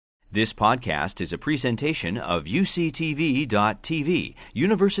This podcast is a presentation of UCTV.tv,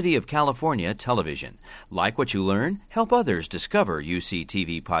 University of California Television. Like what you learn? Help others discover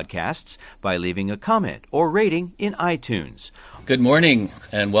UCTV podcasts by leaving a comment or rating in iTunes. Good morning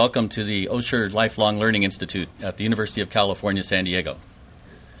and welcome to the Osher Lifelong Learning Institute at the University of California, San Diego.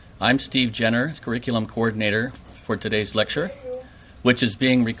 I'm Steve Jenner, Curriculum Coordinator for today's lecture, which is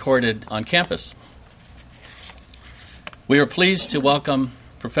being recorded on campus. We are pleased to welcome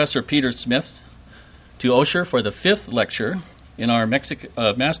Professor Peter Smith to Osher for the fifth lecture in our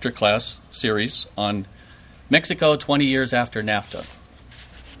masterclass series on Mexico 20 Years After NAFTA.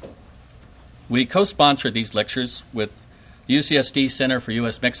 We co-sponsor these lectures with the UCSD Center for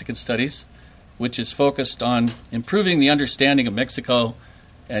U.S.-Mexican Studies, which is focused on improving the understanding of Mexico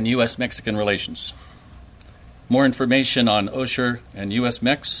and U.S.-Mexican relations. More information on Osher and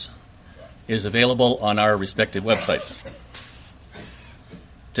U.S.Mex is available on our respective websites.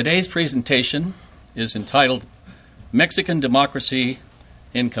 Today's presentation is entitled Mexican Democracy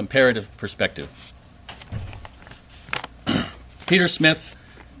in Comparative Perspective. Peter Smith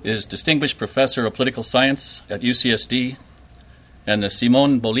is Distinguished Professor of Political Science at UCSD and the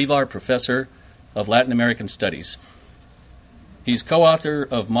Simón Bolívar Professor of Latin American Studies. He's co-author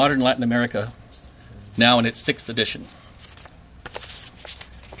of Modern Latin America, now in its 6th edition.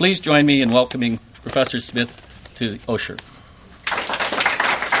 Please join me in welcoming Professor Smith to Osher.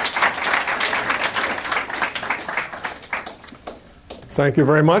 Thank you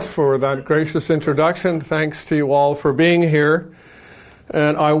very much for that gracious introduction. Thanks to you all for being here.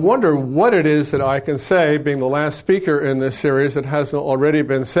 And I wonder what it is that I can say, being the last speaker in this series, that hasn't already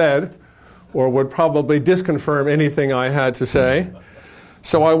been said, or would probably disconfirm anything I had to say.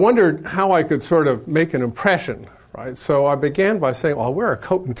 So I wondered how I could sort of make an impression, right? So I began by saying, well, I'll wear a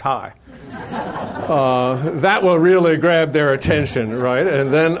coat and tie. That will really grab their attention, right?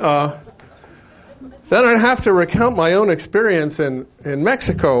 And then I'd have to recount my own experience in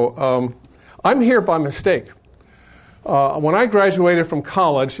Mexico. I'm here by mistake. When I graduated from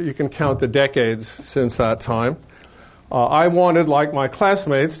college, you can count the decades since that time, I wanted, like my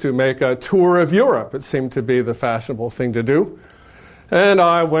classmates, to make a tour of Europe. It seemed to be the fashionable thing to do. And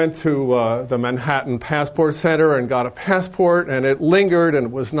I went to the Manhattan Passport Center and got a passport, and it lingered, and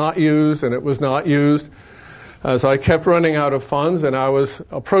it was not used, and it was not used, as I kept running out of funds, and I was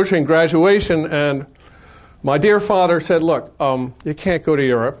approaching graduation, and my dear father said, look, you can't go to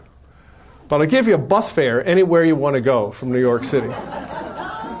Europe, but I'll give you a bus fare anywhere you want to go from New York City. And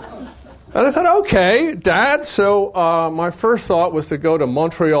I thought, okay, Dad. So my first thought was to go to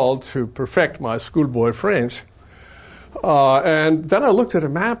Montreal to perfect my schoolboy French. And then I looked at a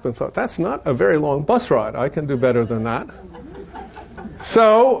map and thought, that's not a very long bus ride. I can do better than that.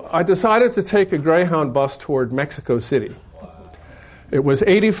 So I decided to take a Greyhound bus toward Mexico City. It was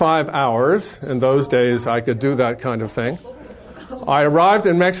 85 hours. In those days, I could do that kind of thing. I arrived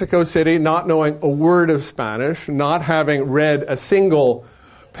in Mexico City not knowing a word of Spanish, not having read a single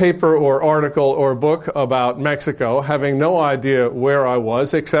paper or article or book about Mexico, having no idea where I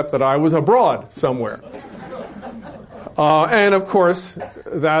was, except that I was abroad somewhere. And of course,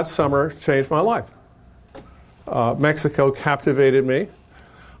 that summer changed my life. Mexico captivated me.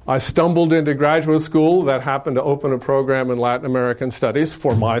 I stumbled into graduate school that happened to open a program in Latin American Studies,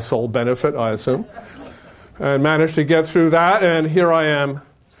 for my sole benefit, I assume, and managed to get through that, and here I am,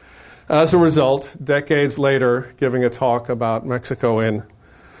 as a result, decades later, giving a talk about Mexico in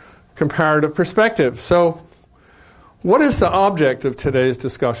comparative perspective. So what is the object of today's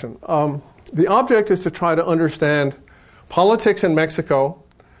discussion? The object is to try to understand politics in Mexico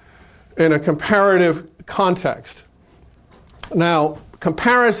in a comparative context. Now,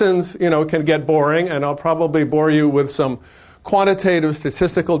 comparisons, can get boring, and I'll probably bore you with some quantitative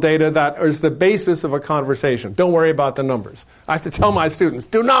statistical data that is the basis of a conversation. Don't worry about the numbers. I have to tell my students,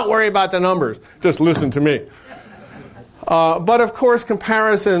 do not worry about the numbers. Just listen to me. But of course,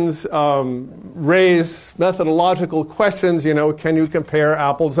 comparisons raise methodological questions. Can you compare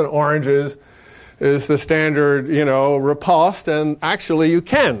apples and oranges? Is the standard, riposte? And actually, you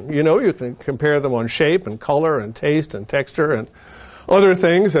can. You can compare them on shape and color and taste and texture and other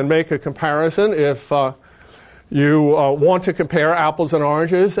things and make a comparison if you want to compare apples and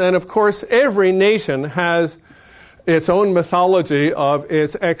oranges. And of course, every nation has its own mythology of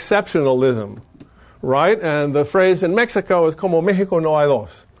its exceptionalism, right? And the phrase in Mexico is como México no hay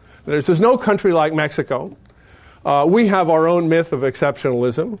dos. There's no country like Mexico. We have our own myth of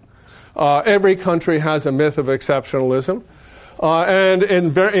exceptionalism. Every country has a myth of exceptionalism. And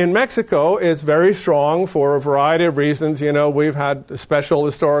in Mexico, it's very strong for a variety of reasons. We've had special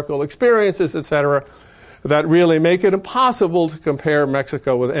historical experiences, etc. that really make it impossible to compare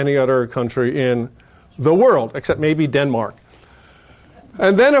Mexico with any other country in the world, except maybe Denmark.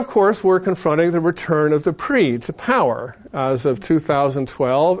 And then, of course, we're confronting the return of the PRI to power as of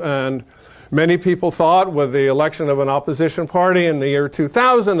 2012. And many people thought with the election of an opposition party in the year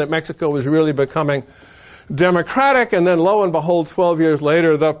 2000 that Mexico was really becoming democratic. And then, lo and behold, 12 years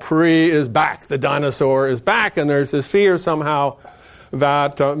later, the PRI is back. The dinosaur is back. And there's this fear somehow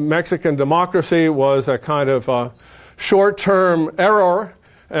that Mexican democracy was a kind of short-term error,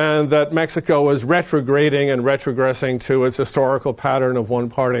 and that Mexico was retrograding and retrogressing to its historical pattern of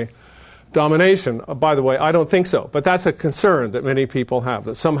one-party domination. By the way, I don't think so, but that's a concern that many people have,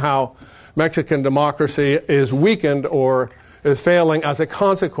 that somehow Mexican democracy is weakened or is failing as a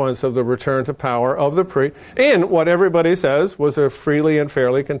consequence of the return to power of the PRI in what everybody says was a freely and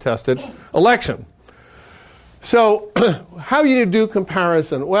fairly contested election. So how do you do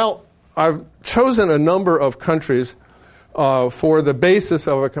comparison? Well, I've chosen a number of countries for the basis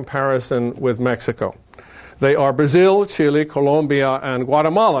of a comparison with Mexico. They are Brazil, Chile, Colombia, and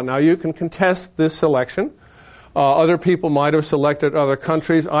Guatemala. Now, you can contest this selection. Other people might have selected other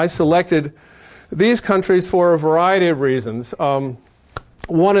countries. I selected these countries for a variety of reasons.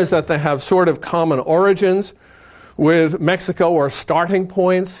 One is that they have sort of common origins with Mexico, or starting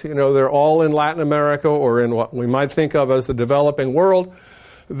points. You know, they're all in Latin America or in what we might think of as the developing world.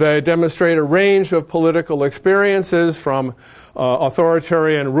 They demonstrate a range of political experiences from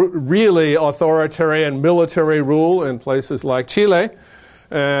really authoritarian military rule in places like Chile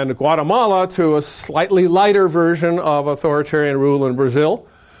and Guatemala to a slightly lighter version of authoritarian rule in Brazil.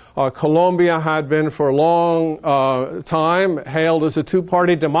 Colombia had been for a long time hailed as a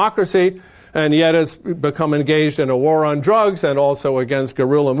two-party democracy, and yet it's become engaged in a war on drugs and also against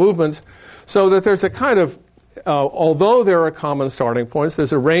guerrilla movements, so that there's a kind of although there are common starting points,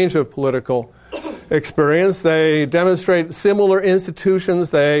 there's a range of political experience. They demonstrate similar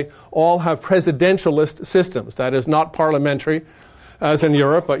institutions. They all have presidentialist systems. That is not parliamentary, as in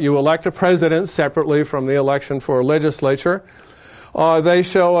Europe, but you elect a president separately from the election for a legislature. They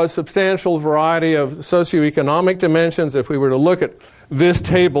show a substantial variety of socioeconomic dimensions. If we were to look at this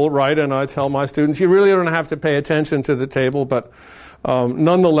table, right, and I tell my students, you really don't have to pay attention to the table, but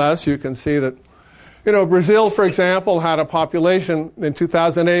nonetheless, you can see that Brazil, for example, had a population in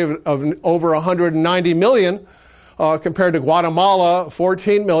 2008 of over 190 million, compared to Guatemala,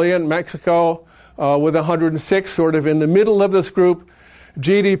 14 million, Mexico with 106, sort of in the middle of this group.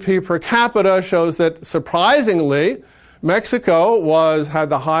 GDP per capita shows that, surprisingly, Mexico had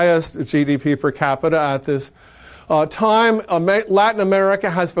the highest GDP per capita at this time. Latin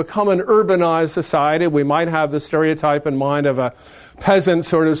America has become an urbanized society. We might have the stereotype in mind of a peasant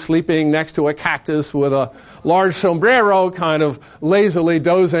sort of sleeping next to a cactus with a large sombrero, kind of lazily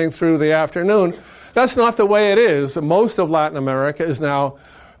dozing through the afternoon. That's not the way it is. Most of Latin America is now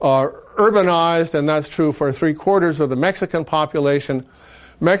urbanized, and that's true for 3/4 of the Mexican population.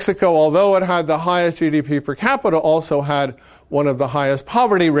 Mexico, although it had the highest GDP per capita, also had one of the highest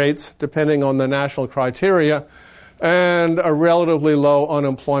poverty rates, depending on the national criteria, and a relatively low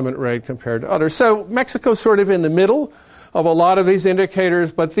unemployment rate compared to others. So Mexico's sort of in the middle of a lot of these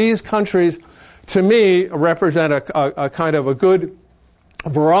indicators, but these countries, to me, represent a kind of a good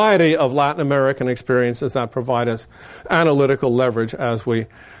variety of Latin American experiences that provide us analytical leverage as we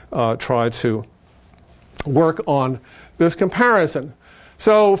try to work on this comparison.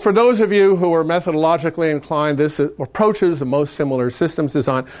 So for those of you who are methodologically inclined, this approaches the most similar systems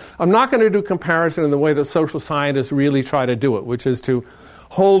design. I'm not going to do comparison in the way that social scientists really try to do it, which is to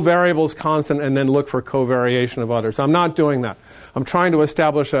hold variables constant and then look for covariation of others. I'm not doing that. I'm trying to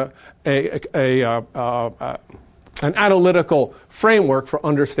establish an analytical framework for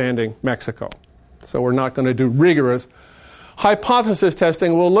understanding Mexico. So we're not going to do rigorous hypothesis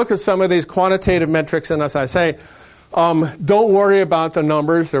testing. We'll look at some of these quantitative metrics, and as I say, don't worry about the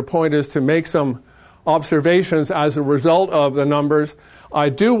numbers. Their point is to make some observations as a result of the numbers. I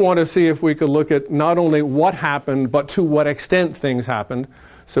do want to see if we could look at not only what happened, but to what extent things happened,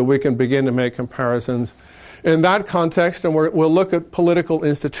 so we can begin to make comparisons in that context. And we'll look at political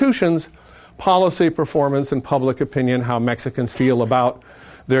institutions, policy performance, and public opinion, how Mexicans feel about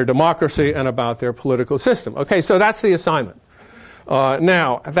their democracy and about their political system. Okay, so that's the assignment.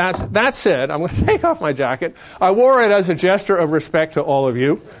 Now, that said, I'm going to take off my jacket. I wore it as a gesture of respect to all of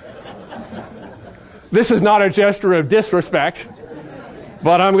you. This is not a gesture of disrespect,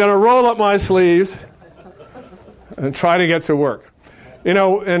 but I'm going to roll up my sleeves and try to get to work. In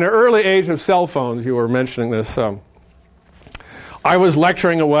the early age of cell phones, you were mentioning this, I was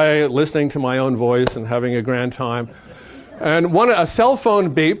lecturing away, listening to my own voice and having a grand time. And a cell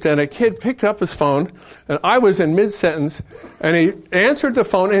phone beeped, and a kid picked up his phone, and I was in mid-sentence, and he answered the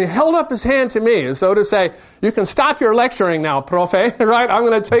phone, and he held up his hand to me as though to say, "You can stop your lecturing now, profe," right? I'm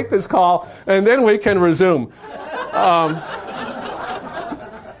going to take this call, and then we can resume.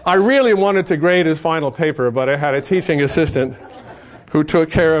 I really wanted to grade his final paper, but I had a teaching assistant who took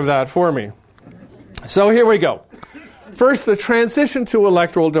care of that for me. So here we go. First, the transition to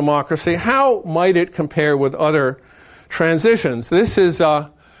electoral democracy. How might it compare with other transitions? This is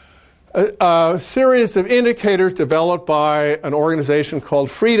a series of indicators developed by an organization called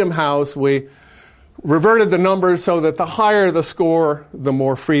Freedom House. We reverted the numbers so that the higher the score, the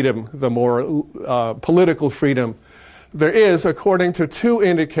more freedom, the more political freedom there is, according to two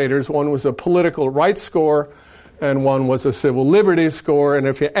indicators. One was a political rights score, and one was a civil liberties score. And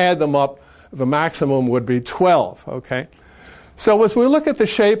if you add them up, the maximum would be 12. Okay, so as we look at the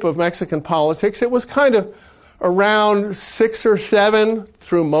shape of Mexican politics, it was kind of around 6 or 7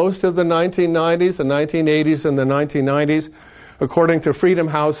 through most of the 1990s, the 1980s and the 1990s. According to Freedom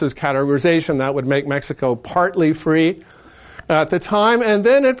House's categorization, that would make Mexico partly free at the time. And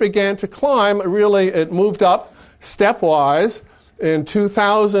then it began to climb. Really, it moved up stepwise in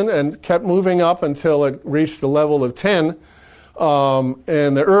 2000 and kept moving up until it reached the level of 10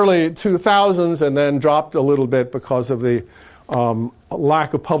 in the early 2000s, and then dropped a little bit because of the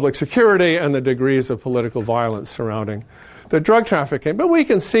lack of public security and the degrees of political violence surrounding the drug trafficking. But we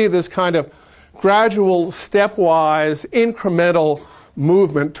can see this kind of gradual, stepwise, incremental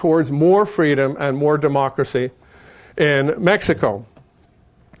movement towards more freedom and more democracy in Mexico.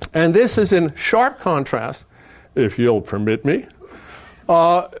 And this is in sharp contrast, if you'll permit me,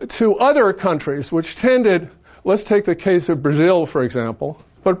 to other countries which tended, let's take the case of Brazil, for example.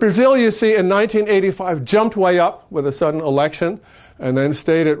 But Brazil, you see, in 1985 jumped way up with a sudden election and then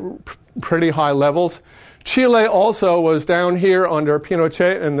stayed at pretty high levels. Chile also was down here under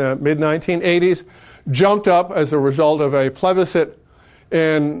Pinochet in the mid-1980s, jumped up as a result of a plebiscite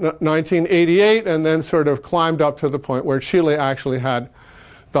in 1988, and then sort of climbed up to the point where Chile actually had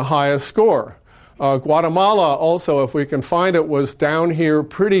the highest score. Guatemala also, if we can find it, was down here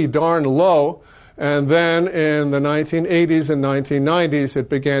pretty darn low. And then in the 1980s and 1990s, it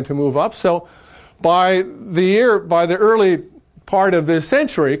began to move up. So by the early part of this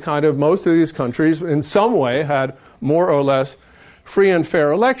century, kind of most of these countries in some way had more or less free and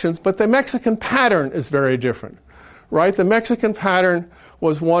fair elections. But the Mexican pattern is very different, right? The Mexican pattern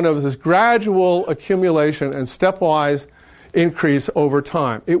was one of this gradual accumulation and stepwise increase over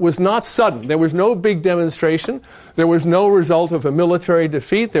time. It was not sudden. There was no big demonstration. There was no result of a military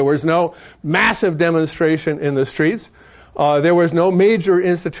defeat. There was no massive demonstration in the streets. There was no major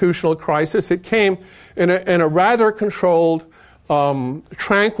institutional crisis. It came in a rather controlled,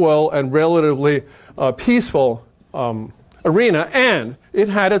 tranquil, and relatively peaceful arena, and it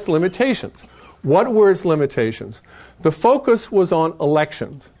had its limitations. What were its limitations? The focus was on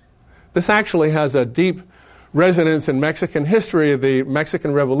elections. This actually has a deep resonance in Mexican history. The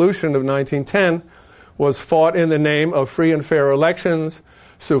Mexican Revolution of 1910 was fought in the name of free and fair elections.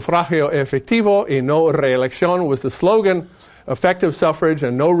 Sufragio efectivo y no reelección was the slogan. Effective suffrage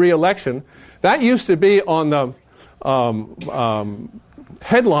and no re-election. That used to be on the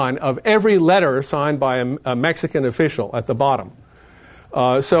headline of every letter signed by a Mexican official at the bottom.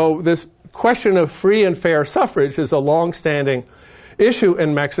 So this question of free and fair suffrage is a long-standing issue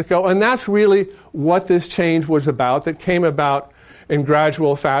in Mexico, and that's really what this change was about, that came about in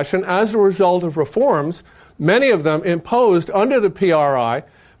gradual fashion as a result of reforms, many of them imposed under the PRI.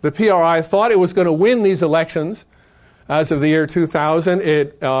 The PRI thought it was going to win these elections. As of the year 2000,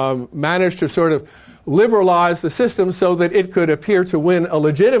 it managed to sort of liberalize the system so that it could appear to win a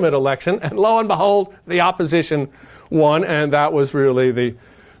legitimate election, and lo and behold, the opposition won, and that was really the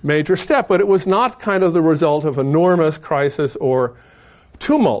major step. But it was not kind of the result of enormous crisis or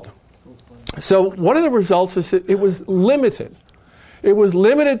tumult. So one of the results is that it was limited. It was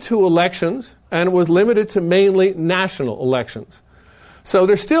limited to elections, and it was limited to mainly national elections. So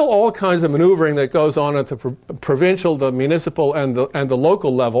there's still all kinds of maneuvering that goes on at the provincial, the municipal, and the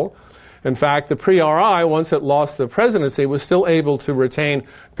local level. In fact, the PRI, once it lost the presidency, was still able to retain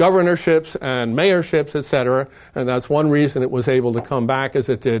governorships and mayorships, etc., and that's one reason it was able to come back as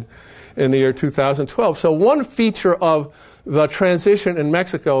it did in the year 2012. So one feature of the transition in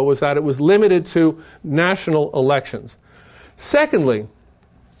Mexico was that it was limited to national elections. Secondly,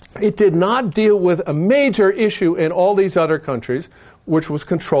 it did not deal with a major issue in all these other countries, which was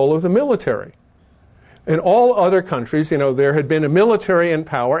control of the military. In all other countries, there had been a military in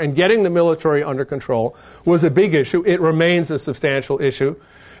power, and getting the military under control was a big issue. It remains a substantial issue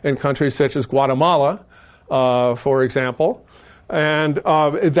in countries such as Guatemala, for example. And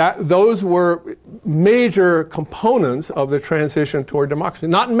those were major components of the transition toward democracy.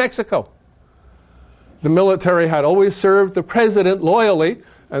 Not in Mexico. The military had always served the president loyally,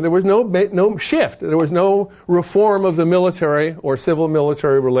 and there was no shift. There was no reform of the military or civil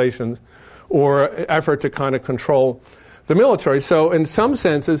military relations or effort to kind of control the military. So in some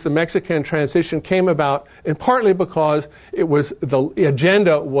senses, the Mexican transition came about in partly because the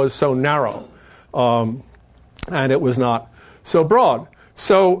agenda was so narrow, and it was not so broad.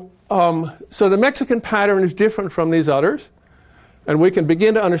 So the Mexican pattern is different from these others, and we can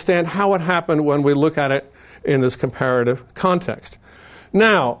begin to understand how it happened when we look at it in this comparative context.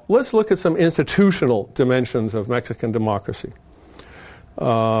 Now, let's look at some institutional dimensions of Mexican democracy.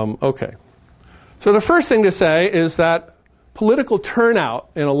 Okay. So the first thing to say is that political turnout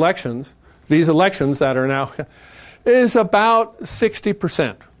in elections, these elections that are now, is about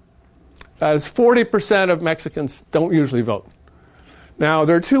 60%. That is 40% of Mexicans don't usually vote. Now,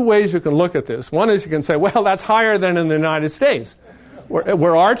 there are two ways you can look at this. One is you can say, well, that's higher than in the United States,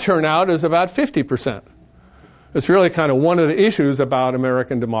 where our turnout is about 50%. It's really kind of one of the issues about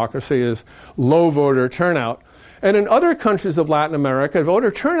American democracy is low voter turnout. And in other countries of Latin America, voter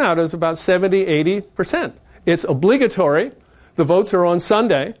turnout is about 70, 80%. It's obligatory. The votes are on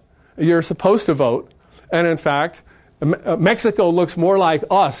Sunday. You're supposed to vote. And in fact, Mexico looks more like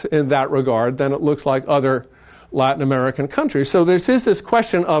us in that regard than it looks like other Latin American countries. So there is this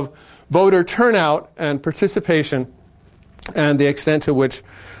question of voter turnout and participation and the extent to which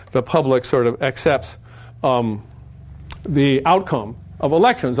the public sort of accepts the outcome of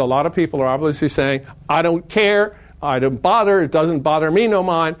elections. A lot of people are obviously saying, I don't care, I don't bother, it doesn't bother me no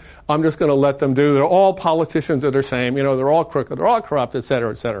mind, I'm just going to let them do. They're all politicians are the same, they're all crooked, they're all corrupt, et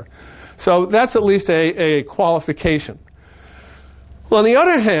cetera, et cetera. So that's at least a qualification. Well, on the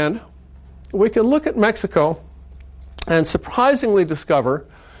other hand, we can look at Mexico and surprisingly discover,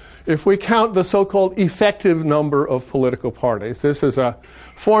 if we count the so-called effective number of political parties, this is a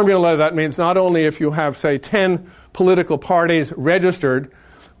formula that means not only if you have, say, 10 political parties registered,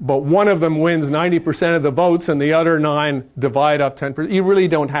 but one of them wins 90% of the votes and the other 9 divide up 10%. You really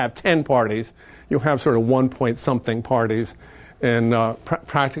don't have 10 parties. You have sort of 1 point something parties in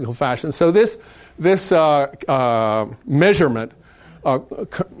practical fashion. So this measurement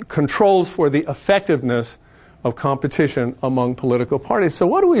controls for the effectiveness of competition among political parties. So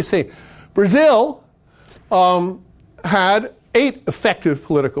what do we see? Brazil had 8 effective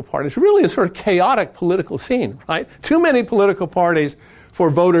political parties. Really a sort of chaotic political scene, right? Too many political parties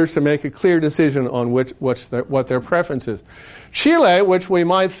for voters to make a clear decision on what their preference is. Chile, which we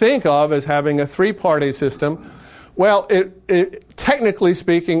might think of as having a 3-party system, well, it technically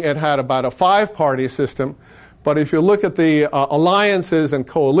speaking, it had about a 5-party system. But if you look at the alliances and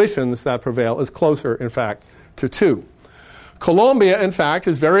coalitions that prevail, it's closer, in fact, to 2. Colombia, in fact,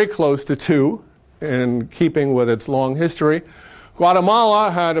 is very close to 2 in keeping with its long history. Guatemala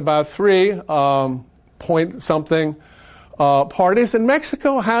had about 3 point something parties, and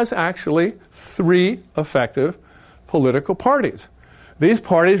Mexico has actually 3 effective political parties. These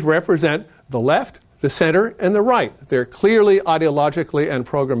parties represent the left, the center, and the right. They're clearly ideologically and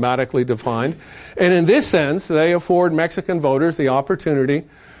programmatically defined. And in this sense, they afford Mexican voters the opportunity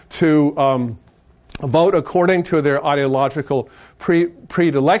to vote according to their ideological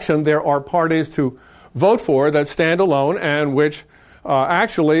predilection. There are parties to vote for that stand alone and which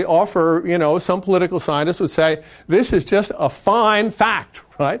actually offer, some political scientists would say, this is just a fine fact,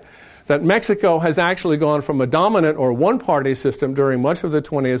 right? That Mexico has actually gone from a dominant or one-party system during much of the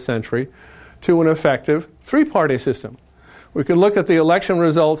 20th century to an effective 3-party system. We can look at the election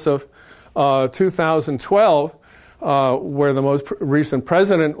results of 2012, where the most recent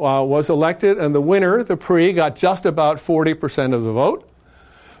president was elected, and the winner, the PRI, got just about 40% of the vote.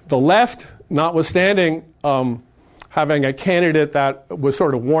 The left, notwithstanding having a candidate that was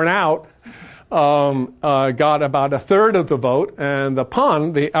sort of worn out, got about 1/3 of the vote, and the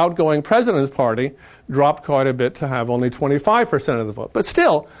PAN, the outgoing president's party, dropped quite a bit to have only 25% of the vote. But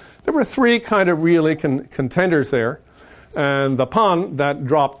still, there were 3 kind of really contenders there, and the PAN that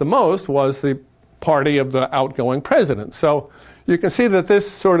dropped the most was the party of the outgoing president. So you can see that this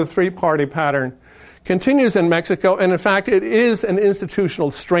sort of 3-party pattern continues in Mexico, and in fact it is an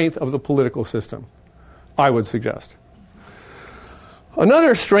institutional strength of the political system, I would suggest.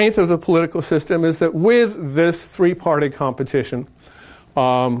 Another strength of the political system is that with this 3-party competition,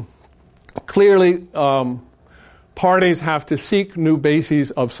 clearly parties have to seek new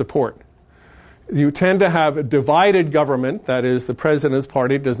bases of support. You tend to have a divided government, that is, the president's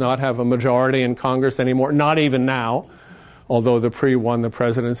party does not have a majority in Congress anymore, not even now. although the PRI won the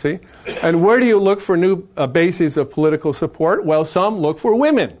presidency. And where do you look for new bases of political support? Well, some look for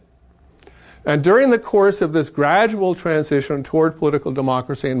women. And during the course of this gradual transition toward political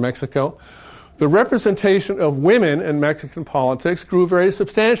democracy in Mexico, the representation of women in Mexican politics grew very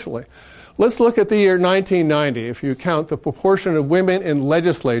substantially. Let's look at the year 1990. If you count the proportion of women in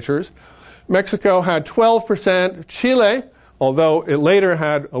legislatures, Mexico had 12%. Chile, although it later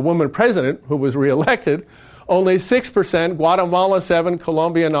had a woman president who was reelected, only 6%. Guatemala 7%,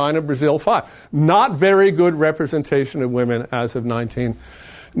 Colombia 9%, and Brazil 5%. Not very good representation of women as of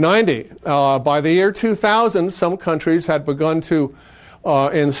 1990. By the year 2000, some countries had begun to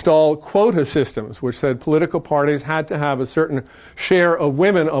install quota systems, which said political parties had to have a certain share of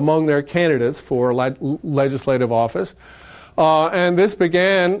women among their candidates for legislative office. And this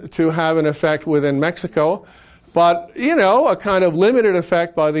began to have an effect within Mexico. But, a kind of limited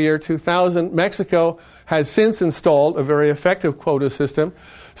effect by the year 2000. Mexico has since installed a very effective quota system.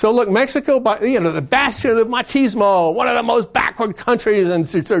 So look, Mexico, the bastion of machismo, one of the most backward countries in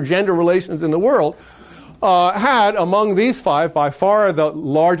gender relations in the world, had among these 5 by far the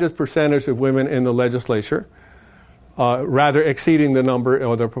largest percentage of women in the legislature, rather exceeding the number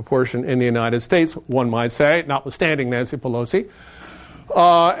or the proportion in the United States, one might say, notwithstanding Nancy Pelosi.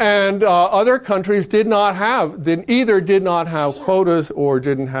 And other countries did not have quotas or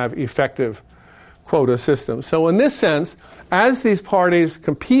didn't have effective quota systems. So in this sense, as these parties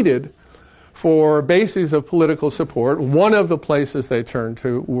competed for bases of political support, one of the places they turned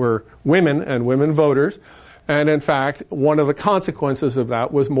to were women and women voters. And in fact, one of the consequences of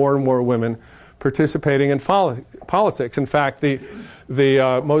that was more and more women participating in politics. In fact, the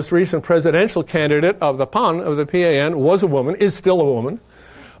most recent presidential candidate of the PAN, was a woman, is still a woman,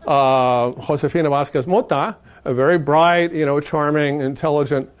 Josefina Vázquez Mota, a very bright, charming,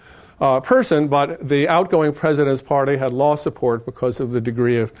 intelligent person, but the outgoing president's party had lost support because of the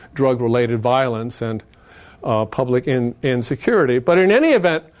degree of drug-related violence and public insecurity. But in any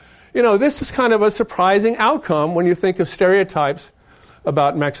event, this is kind of a surprising outcome when you think of stereotypes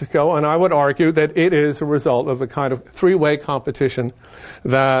about Mexico, and I would argue that it is a result of the kind of three-way competition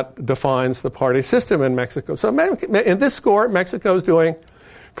that defines the party system in Mexico. So in this score, Mexico is doing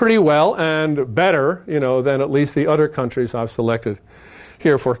pretty well and better, than at least the other countries I've selected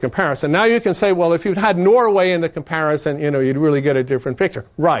here for comparison. Now you can say, well, if you'd had Norway in the comparison, you'd really get a different picture.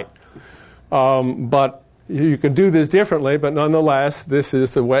 Right. But you can do this differently, but nonetheless, this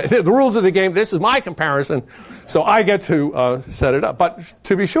is the way. The rules of the game, this is my comparison, so I get to set it up. But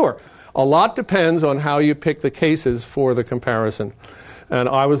to be sure, a lot depends on how you pick the cases for the comparison. And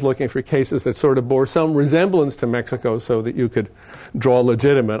I was looking for cases that sort of bore some resemblance to Mexico so that you could draw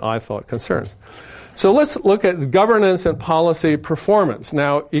legitimate, I thought, concerns. So let's look at governance and policy performance.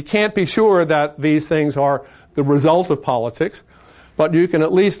 Now, you can't be sure that these things are the result of politics, but you can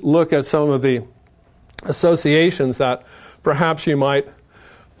at least look at some of the associations that perhaps you might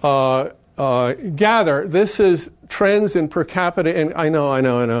gather. This is trends in per capita, and I know.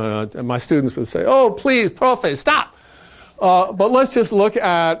 And my students would say, oh, please, profe, stop. But let's just look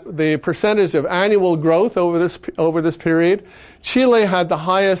at the percentage of annual growth over this period. Chile had the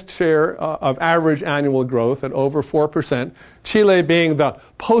highest share of average annual growth at over 4%. Chile being the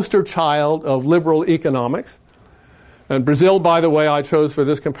poster child of liberal economics. And Brazil, by the way, I chose for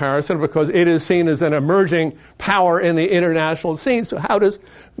this comparison because it is seen as an emerging power in the international scene. So how does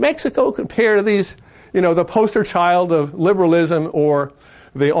Mexico compare to these, the poster child of liberalism or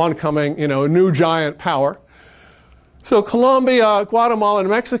the oncoming, new giant power? So Colombia, Guatemala, and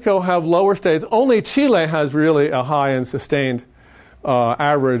Mexico have lower states. Only Chile has really a high and sustained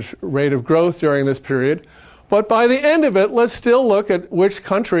average rate of growth during this period. But by the end of it, let's still look at which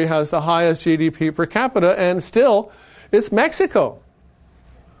country has the highest GDP per capita, and still, it's Mexico.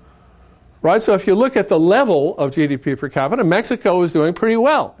 Right? So if you look at the level of GDP per capita, Mexico is doing pretty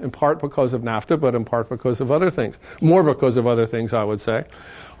well, in part because of NAFTA, but in part because of other things. More because of other things, I would say.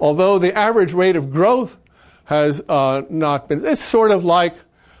 Although the average rate of growth has not been, it's sort of like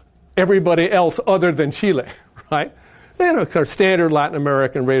everybody else other than Chile, right? Kind of standard Latin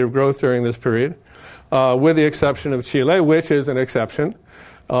American rate of growth during this period, with the exception of Chile, which is an exception.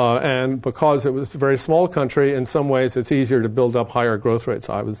 And because it was a very small country, in some ways it's easier to build up higher growth rates,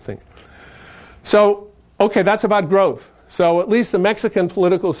 I would think. So, okay, that's about growth. So at least the Mexican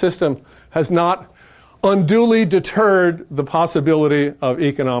political system has not unduly deterred the possibility of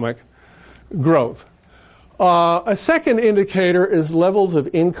economic growth. A second indicator is levels of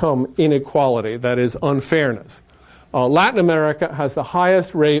income inequality, that is, unfairness. Latin America has the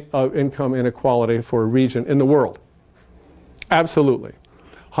highest rate of income inequality for a region in the world. Absolutely.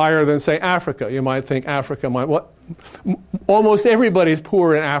 higher than, say, Africa. You might think Africa might, well, almost everybody's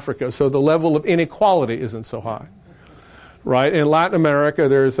poor in Africa, so the level of inequality isn't so high. Right? In Latin America,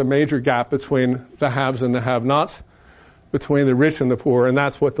 there's a major gap between the haves and the have-nots, between the rich and the poor, and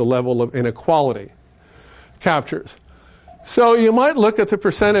that's what the level of inequality captures. So you might look at the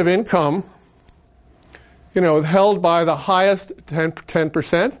percent of income, held by the highest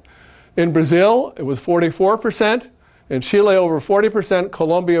 10%. In Brazil, it was 44%. In Chile, over 40%.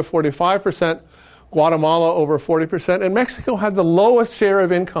 Colombia, 45%. Guatemala, over 40%. And Mexico had the lowest share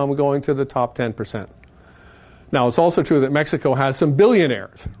of income going to the top 10%. Now, it's also true that Mexico has some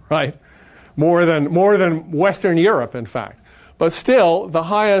billionaires, right? More than Western Europe, in fact. But still, the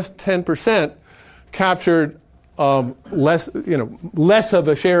highest 10% captured less of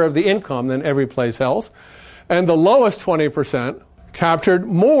a share of the income than every place else. And the lowest 20% captured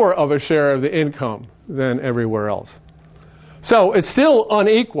more of a share of the income than everywhere else. So it's still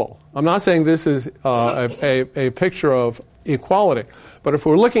unequal. I'm not saying this is a picture of equality. But if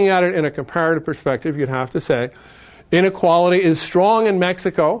we're looking at it in a comparative perspective, you'd have to say inequality is strong in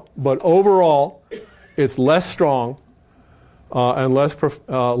Mexico, but overall it's less strong and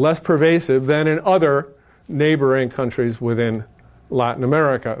less pervasive than in other neighboring countries within Latin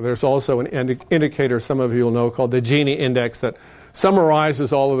America. There's also an indicator some of you will know called the Gini index that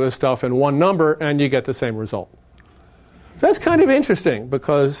summarizes all of this stuff in one number, and you get the same result. So that's kind of interesting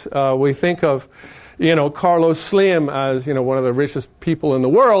because we think of, Carlos Slim as, one of the richest people in the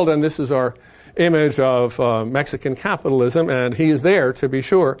world, and this is our image of Mexican capitalism, and he is there to be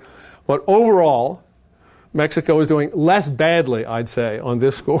sure. But overall, Mexico is doing less badly, I'd say, on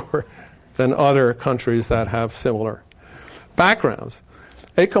this score than other countries that have similar backgrounds.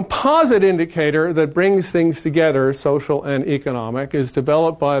 A composite indicator that brings things together, social and economic, is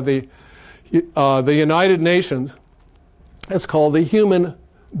developed by the United Nations. It's called the Human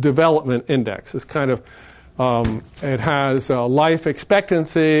Development Index. It's kind of, it has life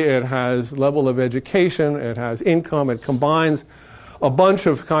expectancy, it has level of education, it has income, it combines a bunch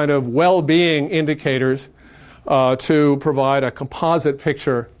of kind of well-being indicators to provide a composite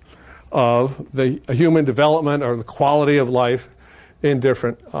picture of the human development or the quality of life in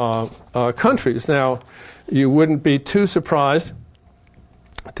different countries. Now, you wouldn't be too surprised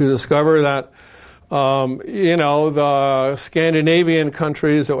to discover that, the Scandinavian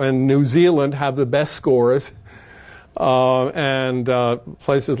countries and New Zealand have the best scores, and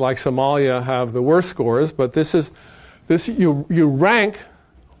places like Somalia have the worst scores. But you rank,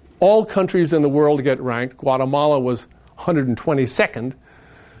 all countries in the world get ranked. Guatemala was 122nd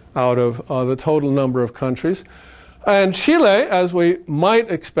out of the total number of countries. And Chile, as we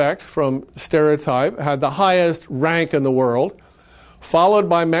might expect from stereotype, had the highest rank in the world, followed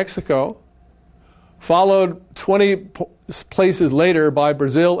by Mexico, followed 20 places later by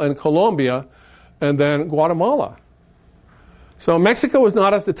Brazil and Colombia, and then Guatemala. So Mexico was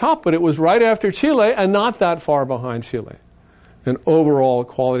not at the top, but it was right after Chile and not that far behind Chile in overall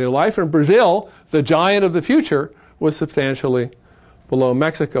quality of life. And Brazil, the giant of the future, was substantially below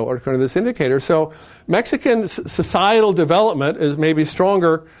Mexico, according to this indicator. So Mexican societal development is maybe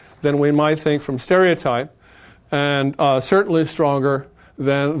stronger than we might think from stereotype, and certainly stronger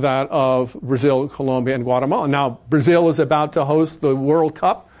than that of Brazil, Colombia, and Guatemala. Now, Brazil is about to host the World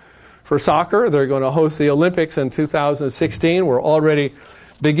Cup for soccer. They're going to host the Olympics in 2016. We're already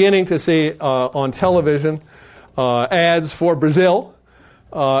beginning to see on television ads for Brazil.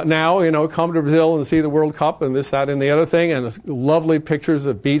 Now, come to Brazil and see the World Cup and this, that, and the other thing, and lovely pictures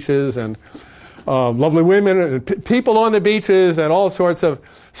of beaches and lovely women and people on the beaches and all sorts of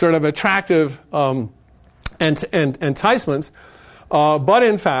sort of attractive enticements. But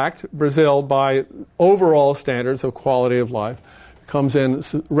in fact, Brazil, by overall standards of quality of life, comes in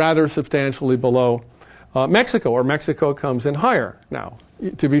rather substantially below Mexico, or Mexico comes in higher. Now,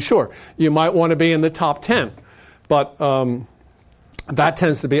 to be sure, you might want to be in the top 10, but that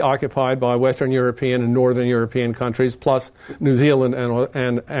tends to be occupied by Western European and Northern European countries, plus New Zealand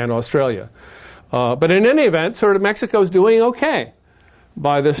and Australia. But in any event, sort of Mexico's doing okay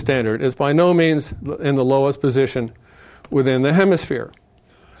by this standard. It's by no means in the lowest position within the hemisphere.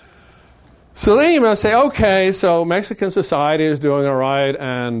 So then you must say, okay, so Mexican society is doing all right,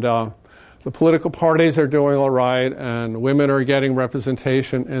 and the political parties are doing all right, and women are getting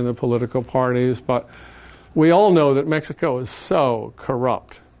representation in the political parties, but we all know that Mexico is so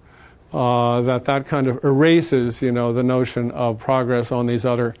corrupt that kind of erases, the notion of progress on these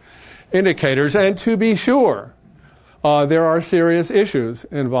other indicators. And to be sure, there are serious issues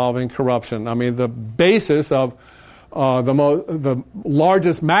involving corruption. I mean, the basis of the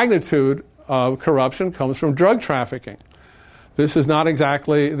largest magnitude of corruption comes from drug trafficking. This is not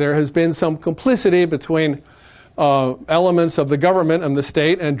exactly, there has been some complicity between elements of the government and the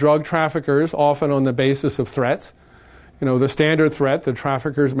state and drug traffickers, often on the basis of threats. The standard threat that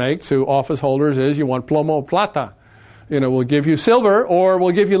traffickers make to office holders is, you want plomo o plata. We'll give you silver or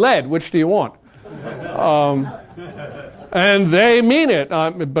we'll give you lead. Which do you want? And they mean it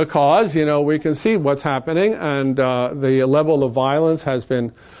because, we can see what's happening, and the level of violence has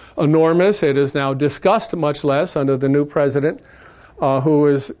been enormous. It is now discussed much less under the new president, who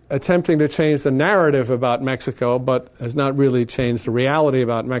is attempting to change the narrative about Mexico, but has not really changed the reality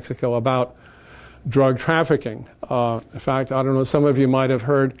about Mexico, about drug trafficking. In fact, I don't know, some of you might have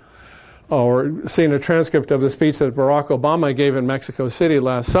heard or seen a transcript of the speech that Barack Obama gave in Mexico City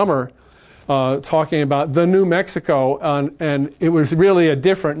last summer, talking about the new Mexico, and it was really a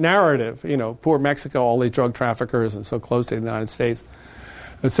different narrative. Poor Mexico, all these drug traffickers, and so close to the United States,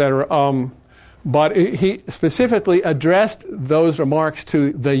 etc. But he specifically addressed those remarks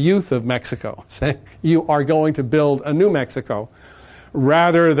to the youth of Mexico, saying, you are going to build a new Mexico,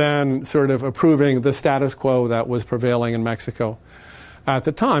 rather than sort of approving the status quo that was prevailing in Mexico at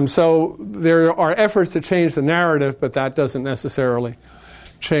the time. So there are efforts to change the narrative, but that doesn't necessarily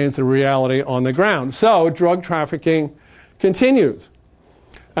change the reality on the ground. So drug trafficking continues.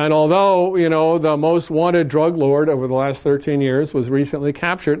 And although, the most wanted drug lord over the last 13 years was recently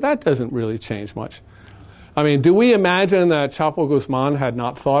captured, that doesn't really change much. I mean, do we imagine that Chapo Guzman had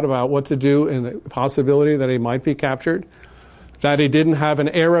not thought about what to do in the possibility that he might be captured? That he didn't have an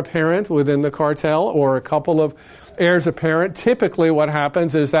heir apparent within the cartel or a couple of heirs apparent? Typically what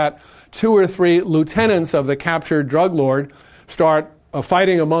happens is that 2 or 3 lieutenants of the captured drug lord start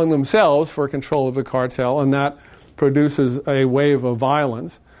fighting among themselves for control of the cartel, and that produces a wave of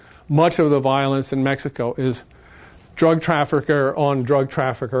violence. Much of the violence in Mexico is drug trafficker on drug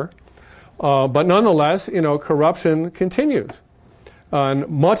trafficker. But nonetheless, corruption continues. And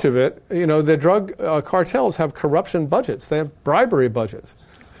much of it, the drug cartels have corruption budgets. They have bribery budgets.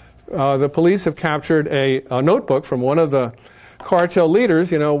 The police have captured a notebook from one of the cartel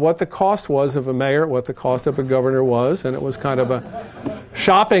leaders, what the cost was of a mayor, what the cost of a governor was, and it was kind of a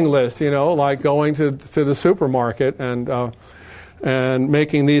shopping list, like going to the supermarket and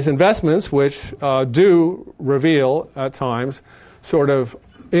making these investments, which do reveal at times sort of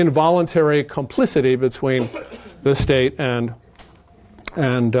involuntary complicity between the state and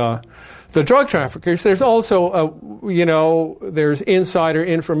the drug traffickers. There's also, there's insider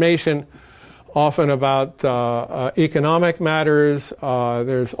information often about economic matters.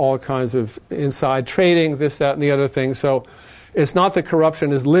 There's all kinds of inside trading, this, that, and the other thing. So it's not that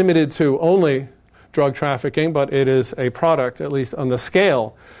corruption is limited to only drug trafficking, but it is a product, at least on the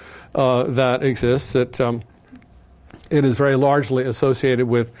scale that exists, that it is very largely associated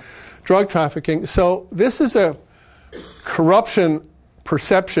with drug trafficking. So this is a corruption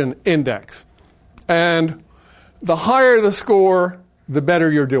perception index. And the higher the score, the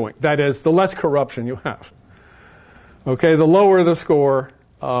better you're doing. That is, the less corruption you have. Okay, the lower the score,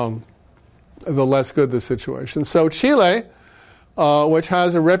 the less good the situation. So Chile, which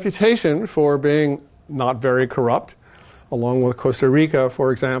has a reputation for being not very corrupt, along with Costa Rica,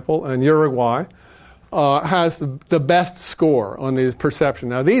 for example, and Uruguay, has the best score on these perception.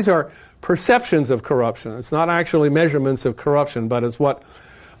 Now, these are perceptions of corruption. It's not actually measurements of corruption, but it's what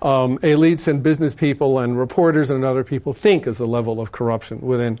elites and business people and reporters and other people think is the level of corruption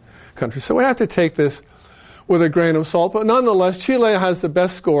within countries. So we have to take this with a grain of salt. But nonetheless, Chile has the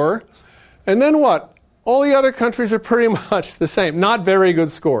best score. And then what? All the other countries are pretty much the same. Not very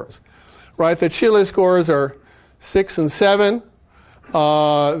good scores, right? The Chile scores are 6 and 7.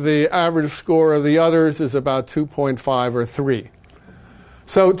 The average score of the others is about 2.5 or 3.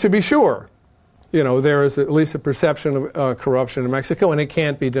 So to be sure, there is at least a perception of corruption in Mexico, and it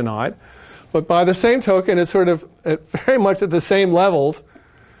can't be denied. But by the same token, it's sort of very much at the same levels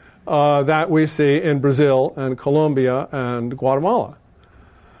that we see in Brazil and Colombia and Guatemala.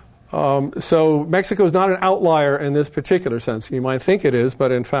 So Mexico is not an outlier in this particular sense. You might think it is,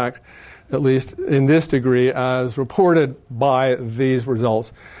 but in fact, at least in this degree, as reported by these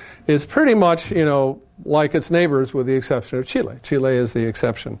results, is pretty much, like its neighbors with the exception of Chile. Chile is the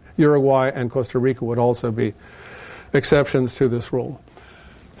exception. Uruguay and Costa Rica would also be exceptions to this rule.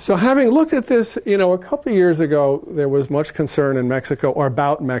 So having looked at this, a couple of years ago, there was much concern in Mexico, or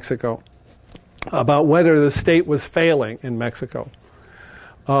about Mexico, about whether the state was failing in Mexico.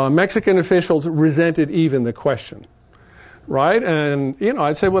 Mexican officials resented even the question, right? And,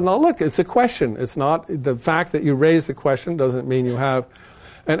 I'd say, well, no, look, it's a question. It's not the fact that you raise the question doesn't mean you have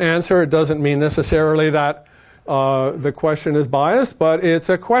an answer. It doesn't mean necessarily that the question is biased, but it's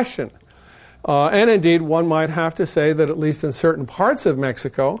a question. And indeed, one might have to say that at least in certain parts of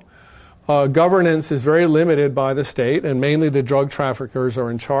Mexico, governance is very limited by the state, and mainly the drug traffickers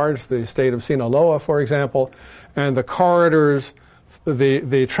are in charge, the state of Sinaloa, for example, and the corridors,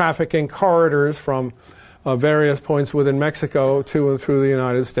 the trafficking corridors from various points within Mexico to and through the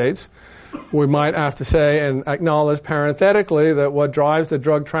United States. We might have to say and acknowledge parenthetically that what drives the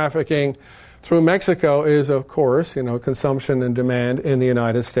drug trafficking through Mexico is, of course, consumption and demand in the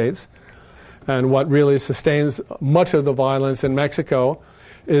United States. And what really sustains much of the violence in Mexico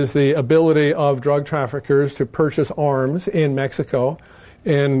is the ability of drug traffickers to purchase arms in Mexico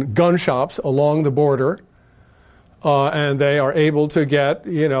in gun shops along the border. And they are able to get,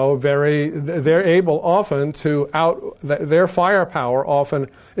 they're able often to their firepower often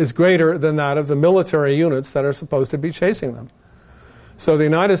is greater than that of the military units that are supposed to be chasing them. So the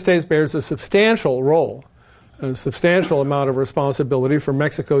United States bears a substantial role, a substantial amount of responsibility for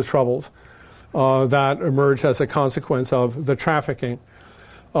Mexico's troubles that emerge as a consequence of the trafficking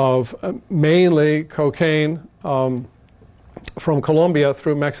of mainly cocaine from Colombia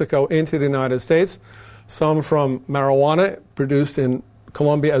through Mexico into the United States, some from marijuana produced in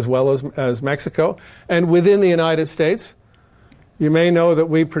Colombia as well as Mexico. And within the United States, you may know that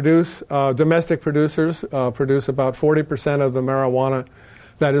we produce, domestic producers produce about 40% of the marijuana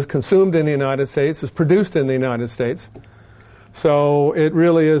that is consumed in the United States, is produced in the United States. So it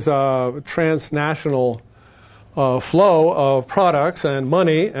really is a transnational flow of products and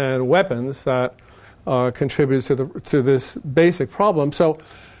money and weapons that contributes to this basic problem. So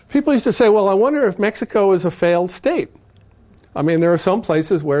people used to say, well, I wonder if Mexico is a failed state. I mean, there are some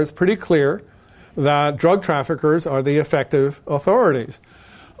places where it's pretty clear that drug traffickers are the effective authorities.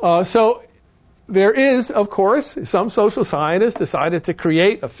 So there is, of course, some social scientists decided to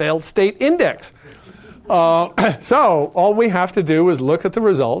create a failed state index. So all we have to do is look at the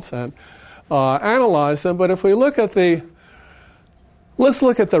results and analyze them. But if we look at let's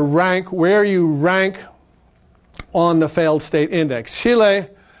look at the rank, where you rank on the failed state index. Chile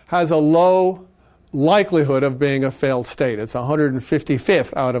has a low likelihood of being a failed state. It's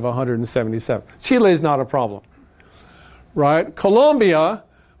 155th out of 177. Chile is not a problem, right? Colombia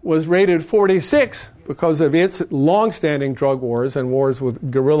was rated 46 because of its long-standing drug wars and wars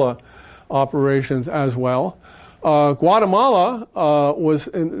with guerrilla operations as well. Guatemala was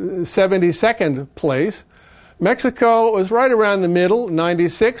in 72nd place. Mexico was right around the middle,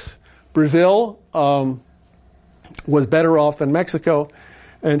 96. Brazil was better off than Mexico.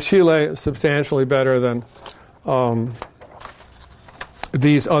 And Chile substantially better than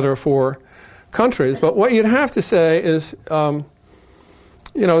these other four countries. But what you'd have to say is, that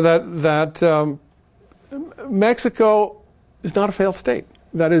Mexico is not a failed state.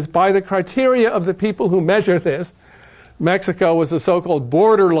 That is, by the criteria of the people who measure this, Mexico was a so-called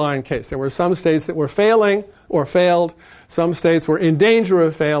borderline case. There were some states that were failing or failed. Some states were in danger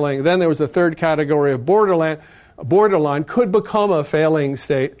of failing. Then there was a third category of borderline could become a failing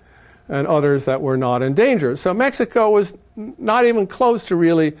state, and others that were not in danger. So Mexico was not even close to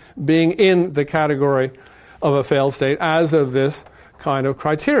really being in the category of a failed state as of this kind of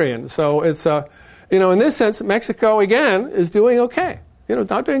criterion. So it's, in this sense, Mexico, again, is doing okay. It's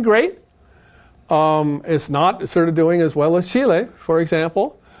not doing great. It's not sort of doing as well as Chile, for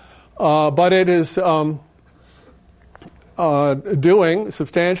example, but it is doing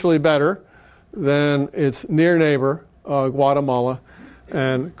substantially better than its near neighbor, Guatemala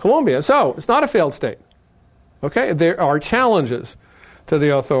and Colombia. So it's not a failed state. Okay, there are challenges to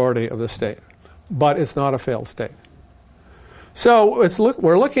the authority of the state, but it's not a failed state. So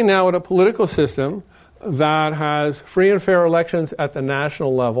we're looking now at a political system that has free and fair elections at the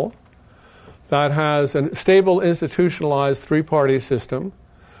national level, that has a stable institutionalized three-party system,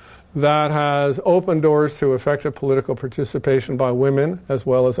 that has open doors to effective political participation by women as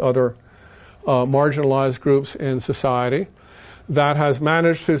well as other marginalized groups in society, that has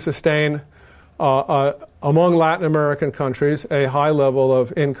managed to sustain, among Latin American countries, a high level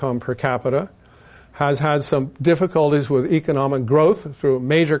of income per capita, has had some difficulties with economic growth through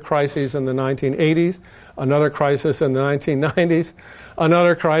major crises in the 1980s, another crisis in the 1990s,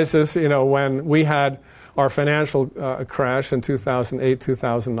 another crisis, when we had our financial crash in 2008,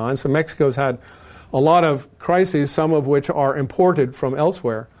 2009. So Mexico's had a lot of crises, some of which are imported from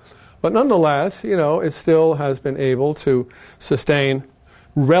elsewhere. But nonetheless, it still has been able to sustain,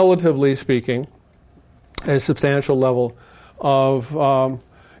 relatively speaking, a substantial level of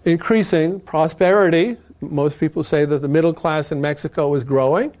increasing prosperity. Most people say that the middle class in Mexico is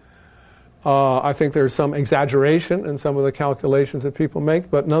growing. I think there's some exaggeration in some of the calculations that people make,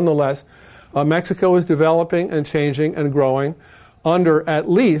 but nonetheless, Mexico is developing and changing and growing under, at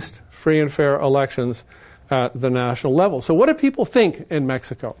least free and fair elections at the national level. So what do people think in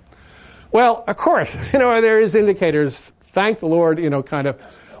Mexico? Well, of course, there is indicators. Thank the Lord, kind of.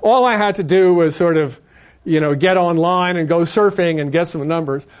 All I had to do was sort of, get online and go surfing and get some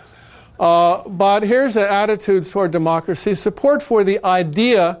numbers. But here's the attitudes toward democracy. Support for the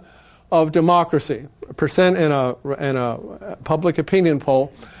idea of democracy. Percent in a public opinion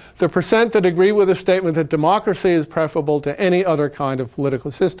poll. The percent that agree with the statement that democracy is preferable to any other kind of political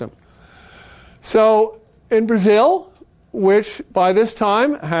system. So in Brazil, which by this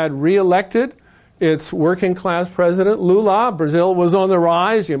time had re-elected its working class president, Lula, Brazil was on the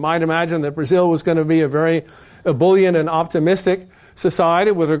rise. You might imagine that Brazil was going to be a very ebullient and optimistic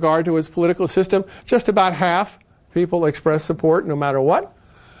society with regard to its political system. Just about half people expressed support no matter what.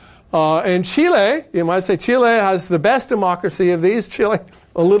 In Chile, you might say Chile has the best democracy of these. Chile,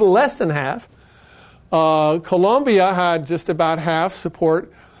 a little less than half. Colombia had just about half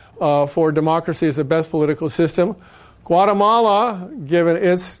support for democracy as the best political system. Guatemala, given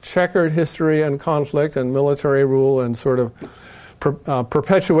its checkered history and conflict and military rule and sort of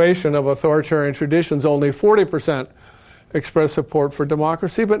perpetuation of authoritarian traditions, only 40% expressed support for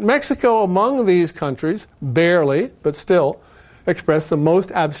democracy. But Mexico, among these countries, barely, but still, expressed the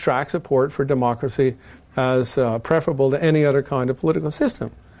most abstract support for democracy as preferable to any other kind of political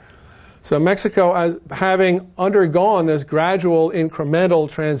system. So Mexico, as having undergone this gradual incremental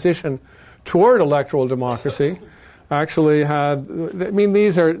transition toward electoral democracy, actually had,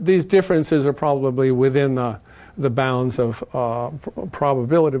 these differences are probably within the bounds of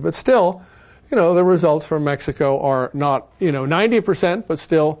probability. But still, the results for Mexico are not, 90%, but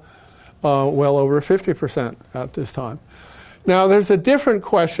still well over 50% at this time. Now, there's a different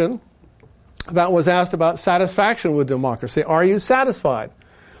question that was asked about satisfaction with democracy. Are you satisfied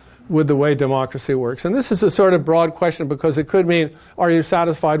with the way democracy works? And this is a sort of broad question because it could mean, are you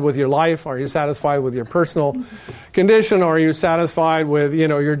satisfied with your life? Are you satisfied with your personal condition? Are you satisfied with,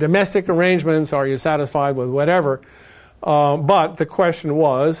 your domestic arrangements? Are you satisfied with whatever? But the question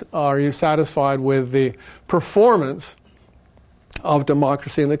was, are you satisfied with the performance of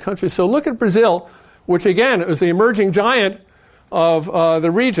democracy in the country? So look at Brazil, which again is the emerging giant of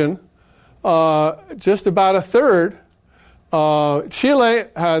the region, just about a third. Chile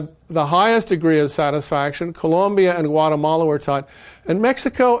had the highest degree of satisfaction. Colombia and Guatemala were tied. And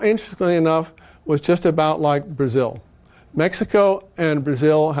Mexico, interestingly enough, was just about like Brazil. Mexico and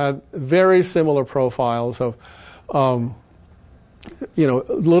Brazil had very similar profiles of, a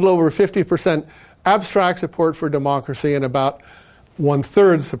little over 50% abstract support for democracy and about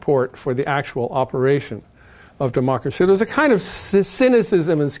 1/3 support for the actual operation of democracy. There's a kind of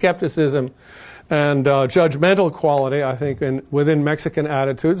cynicism and skepticism and judgmental quality, I think, within Mexican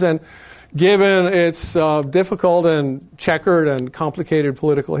attitudes. And given its difficult and checkered and complicated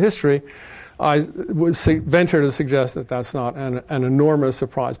political history, I would venture to suggest that that's not an enormous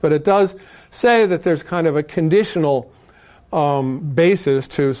surprise. But it does say that there's kind of a conditional basis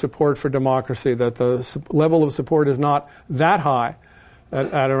to support for democracy, that the level of support is not that high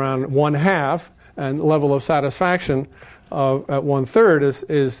at around 1/2, and the level of satisfaction at 1/3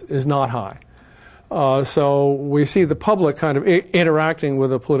 is not high. So we see the public kind of interacting with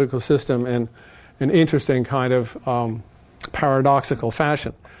the political system in an interesting kind of paradoxical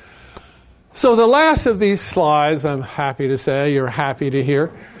fashion. So the last of these slides, I'm happy to say, you're happy to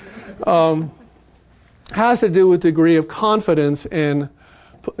hear, has to do with degree of confidence in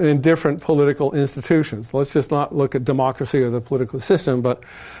different political institutions. Let's just not look at democracy or the political system, but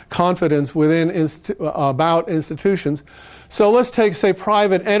confidence about institutions. So let's take, say,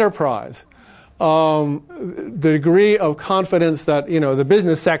 private enterprise. The degree of confidence that, the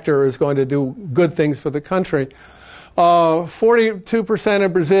business sector is going to do good things for the country. 42%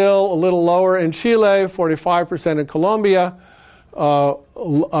 in Brazil, a little lower in Chile, 45% in Colombia, a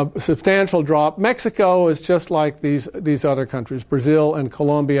substantial drop. Mexico is just like these other countries, Brazil and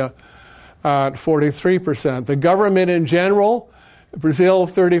Colombia at 43%. The government in general, Brazil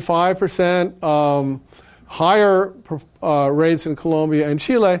 35%, higher rates in Colombia and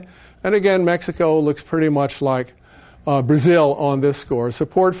Chile. And again, Mexico looks pretty much like Brazil on this score.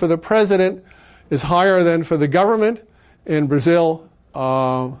 Support for the president is higher than for the government in Brazil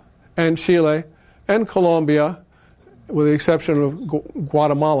and Chile and Colombia, with the exception of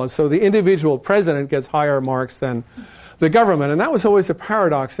Guatemala. So the individual president gets higher marks than the government. And that was always a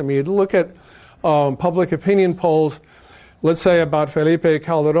paradox to me. You'd look at public opinion polls, let's say about Felipe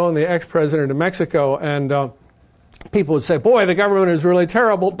Calderón, the ex-president of Mexico, and people would say, boy, the government is really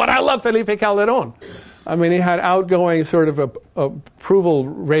terrible, but I love Felipe Calderón. I mean, he had outgoing sort of approval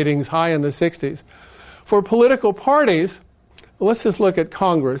ratings high in the 60s. For political parties, let's just look at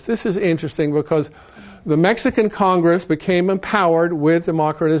Congress. This is interesting because the Mexican Congress became empowered with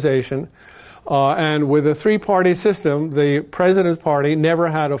democratization, and with a three-party system, the president's party never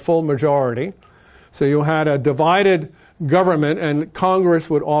had a full majority. So you had a divided government, and Congress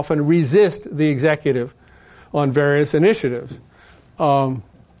would often resist the executive on various initiatives. And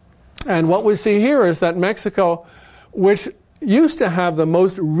what we see here is that Mexico, which used to have the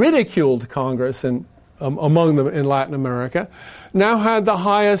most ridiculed Congress among them in Latin America, now had the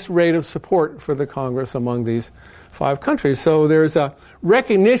highest rate of support for the Congress among these 5 countries. So there's a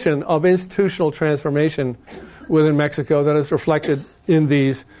recognition of institutional transformation within Mexico that is reflected in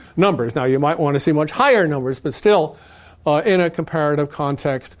these numbers. Now, you might want to see much higher numbers, but still, in a comparative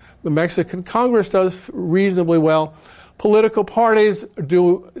context, the Mexican Congress does reasonably well. Political parties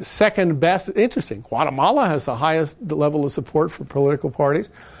do second best. Interesting. Guatemala has the highest level of support for political parties.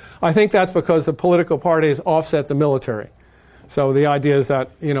 I think that's because the political parties offset the military. So the idea is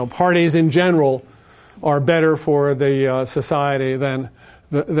that, parties in general are better for the society than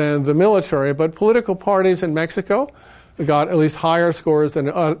the military. But political parties in Mexico got at least higher scores than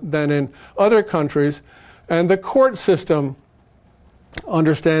in other countries. And the court system,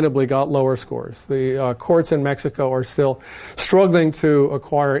 understandably, got lower scores. The courts in Mexico are still struggling to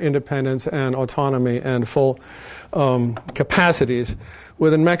acquire independence and autonomy and full capacities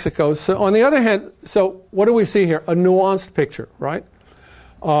within Mexico. So on the other hand, so what do we see here? A nuanced picture, right?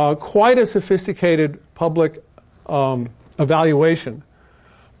 Quite a sophisticated public evaluation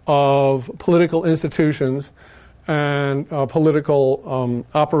of political institutions and political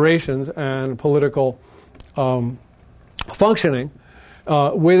operations and political functioning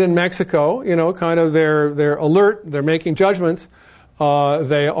within Mexico. Kind of they're alert, they're making judgments,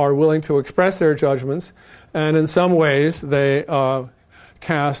 they are willing to express their judgments, and in some ways they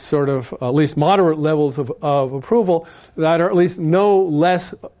cast sort of at least moderate levels of approval that are at least no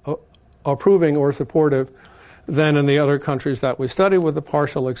less approving or supportive than in the other countries that we study, with the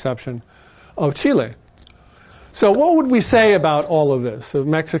partial exception of Chile. So what would we say about all of this, of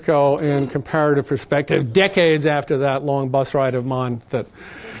Mexico in comparative perspective, decades after that long bus ride of mine that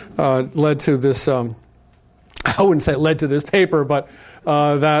led to this, I wouldn't say it led to this paper, but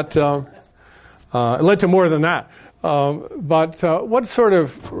that it led to more than that. But what sort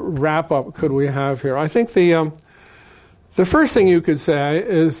of wrap-up could we have here? I think the first thing you could say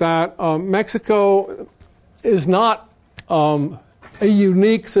is that Mexico is not a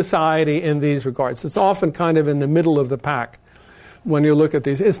unique society in these regards. It's often kind of in the middle of the pack when you look at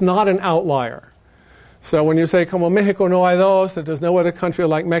these. It's not an outlier. So when you say, como Mexico no hay dos, that there's no other country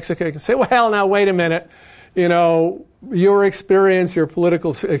like Mexico, you can say, well, now, wait a minute. Your experience, your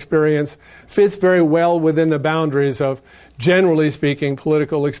political experience fits very well within the boundaries of, generally speaking,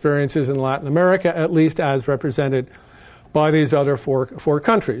 political experiences in Latin America, at least as represented by these other four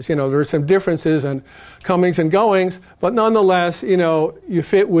countries. There are some differences and comings and goings, but nonetheless, you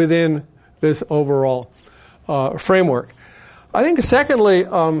fit within this overall framework. I think, secondly,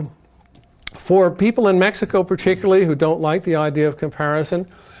 for people in Mexico particularly who don't like the idea of comparison,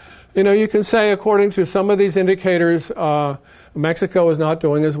 you can say, according to some of these indicators, Mexico is not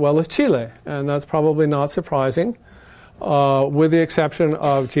doing as well as Chile, and that's probably not surprising, with the exception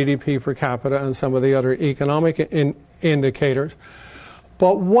of GDP per capita and some of the other economic indicators.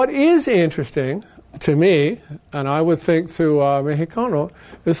 But what is interesting to me, and I would think to Mexicano,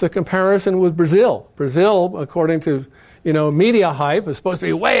 is the comparison with Brazil. Brazil, according to media hype, is supposed to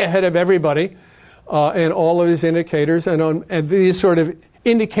be way ahead of everybody in all of these indicators and these sort of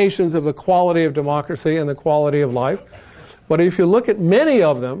indications of the quality of democracy and the quality of life. But if you look at many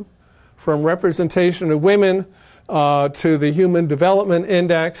of them, from representation of women to the Human Development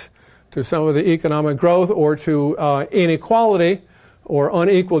Index, to some of the economic growth, or to inequality or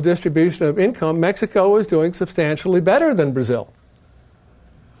unequal distribution of income, Mexico is doing substantially better than Brazil.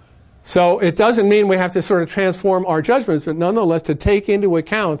 So it doesn't mean we have to sort of transform our judgments, but nonetheless to take into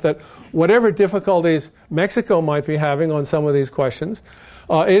account that whatever difficulties Mexico might be having on some of these questions,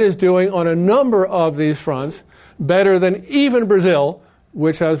 it is doing on a number of these fronts better than even Brazil,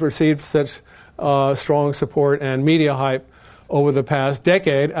 which has received such strong support and media hype over the past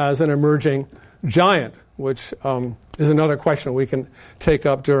decade as an emerging giant, which is another question we can take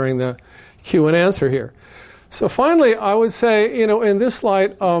up during the Q and answer here. So finally, I would say, in this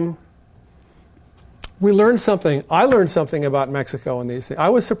slide, we learned something. I learned something about Mexico in these things. I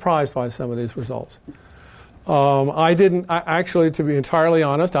was surprised by some of these results. Actually, to be entirely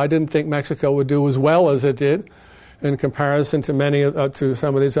honest, I didn't think Mexico would do as well as it did in comparison to to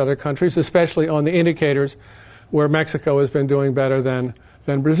some of these other countries, especially on the indicators where Mexico has been doing better than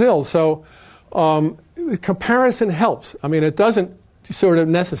Brazil. So comparison helps. I mean, it doesn't sort of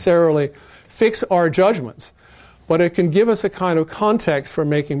necessarily fix our judgments, but it can give us a kind of context for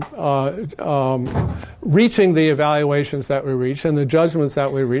making, reaching the evaluations that we reach and the judgments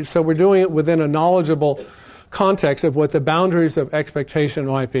that we reach. So we're doing it within a knowledgeable context of what the boundaries of expectation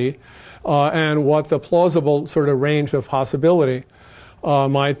might be and what the plausible sort of range of possibility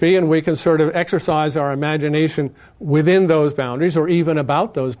might be, and we can sort of exercise our imagination within those boundaries or even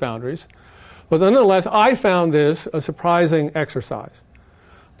about those boundaries. But nonetheless, I found this a surprising exercise.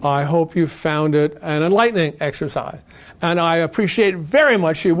 I hope you found it an enlightening exercise. And I appreciate very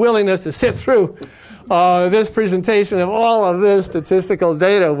much your willingness to sit through this presentation of all of this statistical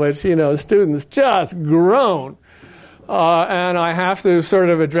data, which, students just groan. And I have to sort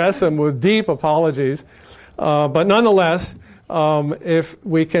of address them with deep apologies. But nonetheless, if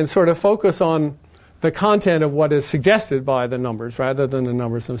we can sort of focus on the content of what is suggested by the numbers rather than the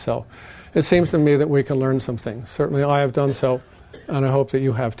numbers themselves, it seems to me that we can learn some things. Certainly I have done so, and I hope that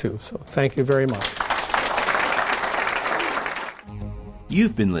you have too. So thank you very much.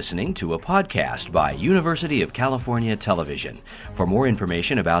 You've been listening to a podcast by University of California Television. For more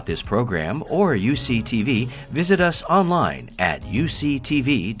information about this program or UCTV, visit us online at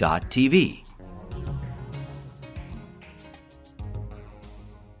uctv.tv.